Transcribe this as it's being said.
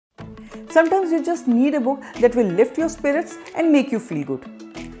Sometimes you just need a book that will lift your spirits and make you feel good.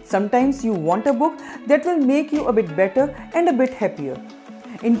 Sometimes you want a book that will make you a bit better and a bit happier.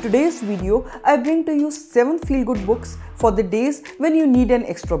 In today's video, I bring to you 7 feel-good books for the days when you need an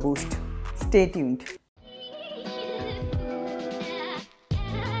extra boost. Stay tuned.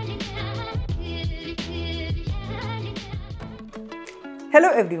 Hello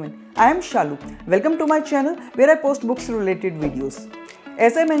everyone, I am Shaloo. Welcome to my channel where I post books related videos.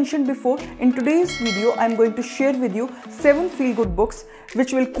 As I mentioned before, in today's video I am going to share with you 7 feel-good books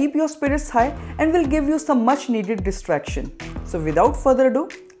which will keep your spirits high and will give you some much needed distraction. So without further ado,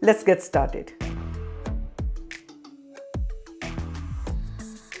 let's get started.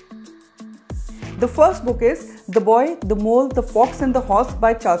 The first book is The Boy, the Mole, the Fox and the Horse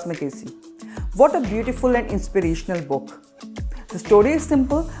by Charles Mackesy. What a beautiful and inspirational book. The story is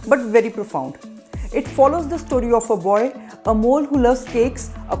simple but very profound. It follows the story of a boy, a mole who loves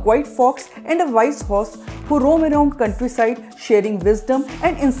cakes, a quiet fox and a wise horse who roam around countryside sharing wisdom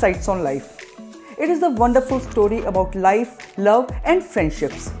and insights on life. It is a wonderful story about life, love and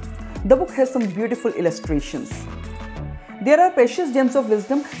friendships. The book has some beautiful illustrations. There are precious gems of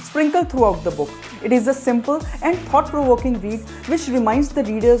wisdom sprinkled throughout the book. It is a simple and thought-provoking read which reminds the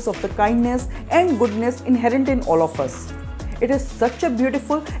readers of the kindness and goodness inherent in all of us. It is such a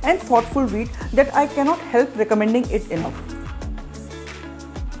beautiful and thoughtful read that I cannot help recommending it enough.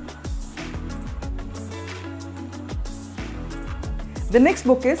 The next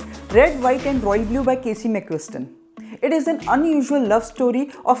book is Red, White and Royal Blue by Casey McQuiston. It is an unusual love story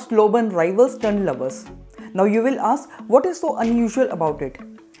of slow-burn rivals turned lovers. Now you will ask, what is so unusual about it?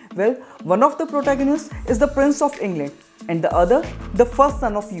 Well, one of the protagonists is the Prince of England and the other, the first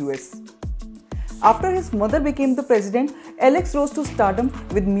son of US. After his mother became the president, Alex rose to stardom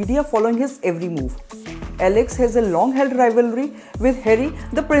with media following his every move. Alex has a long-held rivalry with Harry,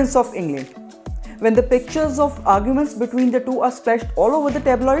 the Prince of England. When the pictures of arguments between the two are splashed all over the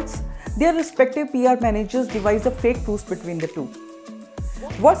tabloids, their respective PR managers devise a fake truce between the two.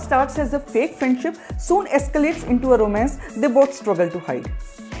 What starts as a fake friendship soon escalates into a romance they both struggle to hide.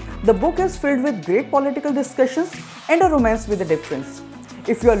 The book is filled with great political discussions and a romance with a difference.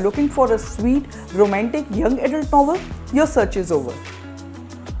 If you are looking for a sweet, romantic young adult novel, your search is over.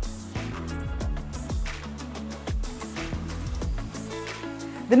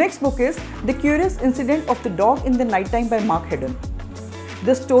 The next book is The Curious Incident of the Dog in the Nighttime by Mark Haddon.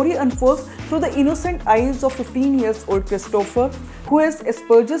 The story unfolds through the innocent eyes of 15-year-old Christopher, who has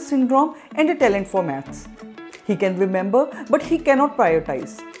Asperger's syndrome and a talent for maths. He can remember, but he cannot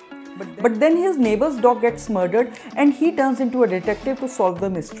prioritize. But then his neighbor's dog gets murdered and he turns into a detective to solve the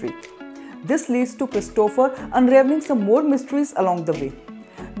mystery. This leads to Christopher unraveling some more mysteries along the way.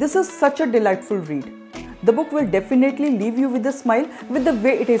 This is such a delightful read. The book will definitely leave you with a smile with the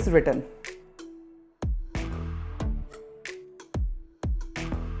way it is written.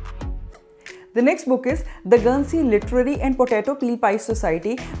 The next book is The Guernsey Literary and Potato Peel Pie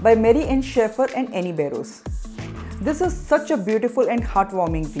Society by Mary Ann Shaffer and Annie Barrows. This is such a beautiful and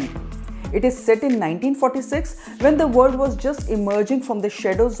heartwarming read. It is set in 1946 when the world was just emerging from the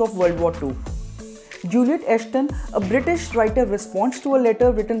shadows of World War II. Juliet Ashton, a British writer, responds to a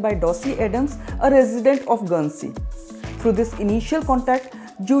letter written by Dossie Adams, a resident of Guernsey. Through this initial contact,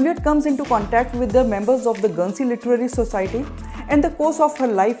 Juliet comes into contact with the members of the Guernsey Literary Society and the course of her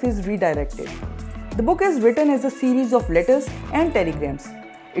life is redirected. The book is written as a series of letters and telegrams.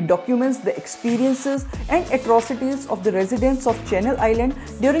 It documents the experiences and atrocities of the residents of Channel Island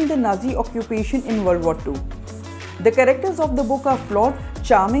during the Nazi occupation in World War II. The characters of the book are flawed,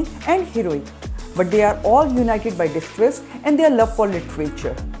 charming and heroic, but they are all united by distress and their love for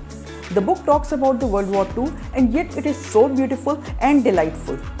literature. The book talks about the World War II and yet it is so beautiful and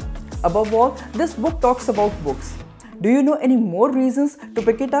delightful. Above all, this book talks about books. Do you know any more reasons to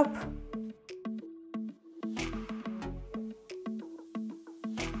pick it up?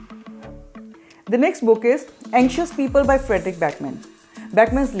 The next book is Anxious People by Frederick Backman.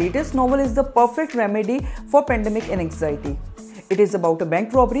 Backman's latest novel is the perfect remedy for pandemic and anxiety. It is about a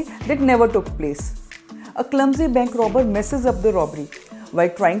bank robbery that never took place. A clumsy bank robber messes up the robbery.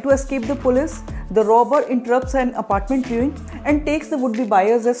 While trying to escape the police, the robber interrupts an apartment viewing and takes the would-be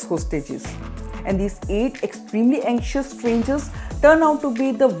buyers as hostages. And these 8 extremely anxious strangers turn out to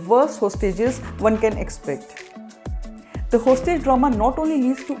be the worst hostages one can expect. The hostage drama not only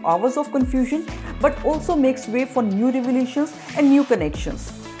leads to hours of confusion, but also makes way for new revelations and new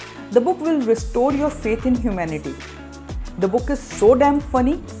connections. The book will restore your faith in humanity. The book is so damn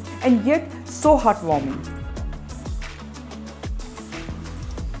funny and yet so heartwarming.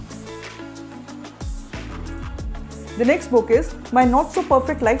 The next book is My Not So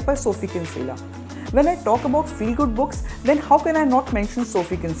Perfect Life by Sophie Kinsella. When I talk about feel-good books, then how can I not mention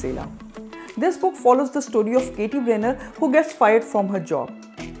Sophie Kinsella? This book follows the story of Katie Brenner, who gets fired from her job.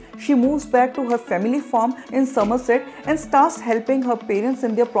 She moves back to her family farm in Somerset and starts helping her parents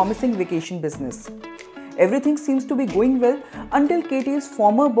in their promising vacation business. Everything seems to be going well until Katie's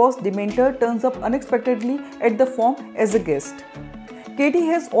former boss Dementor turns up unexpectedly at the farm as a guest. Katie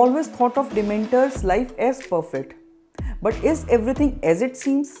has always thought of Dementor's life as perfect. But is everything as it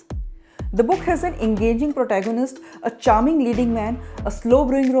seems? The book has an engaging protagonist, a charming leading man, a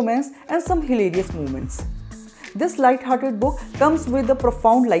slow-brewing romance, and some hilarious moments. This light-hearted book comes with a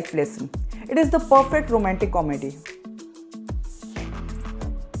profound life lesson. It is the perfect romantic comedy.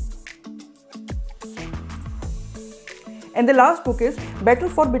 And the last book is Battle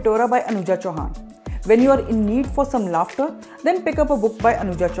for Bitora by Anuja Chauhan. When you are in need for some laughter, then pick up a book by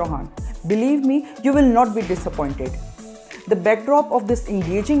Anuja Chauhan. Believe me, you will not be disappointed. The backdrop of this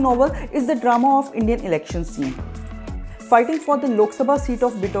engaging novel is the drama of Indian election scene. Fighting for the Lok Sabha seat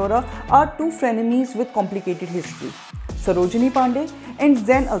of Bitora are two frenemies with complicated history, Sarojini Pandey and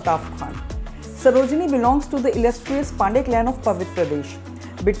Zain Altaf Khan. Sarojini belongs to the illustrious Pandey clan of Pavit Pradesh.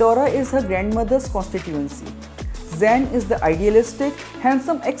 Bitora is her grandmother's constituency. Zain is the idealistic,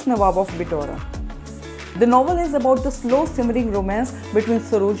 handsome ex-Nawab of Bitora. The novel is about the slow simmering romance between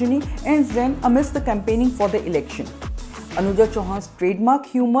Sarojini and Zain amidst the campaigning for the election. Anuja Chauhan's trademark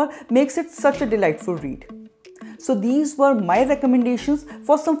humor makes it such a delightful read. So these were my recommendations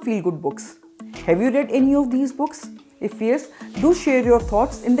for some feel-good books. Have you read any of these books? If yes, do share your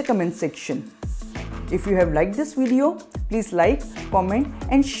thoughts in the comment section. If you have liked this video, please like, comment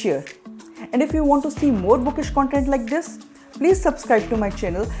and share. And if you want to see more bookish content like this, please subscribe to my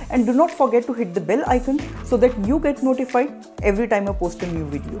channel and do not forget to hit the bell icon so that you get notified every time I post a new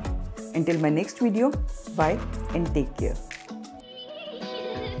video. Until my next video, bye and take care.